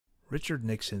Richard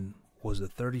Nixon was the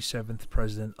 37th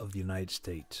President of the United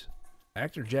States.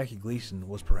 Actor Jackie Gleason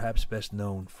was perhaps best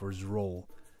known for his role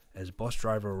as bus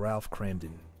driver Ralph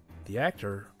Cramden. The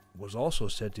actor was also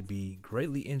said to be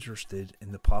greatly interested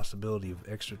in the possibility of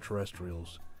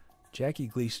extraterrestrials. Jackie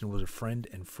Gleason was a friend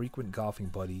and frequent golfing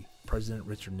buddy of President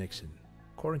Richard Nixon.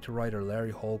 According to writer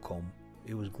Larry Holcomb,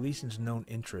 it was Gleason's known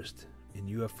interest in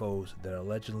UFOs that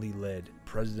allegedly led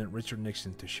President Richard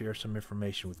Nixon to share some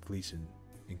information with Gleason,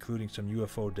 including some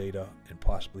UFO data and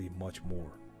possibly much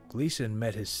more. Gleason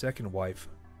met his second wife,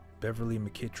 Beverly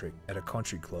McKittrick, at a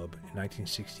country club in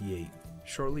 1968.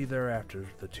 Shortly thereafter,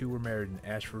 the two were married in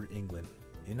Ashford, England.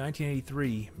 In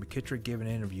 1983, McKittrick gave an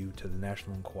interview to the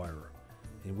National Inquirer,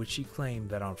 in which she claimed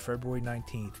that on February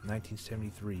 19,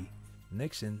 1973,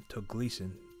 Nixon took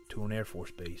Gleason to an Air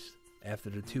Force base after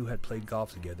the two had played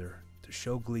golf together to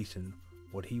show Gleason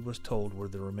what he was told were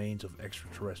the remains of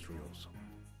extraterrestrials.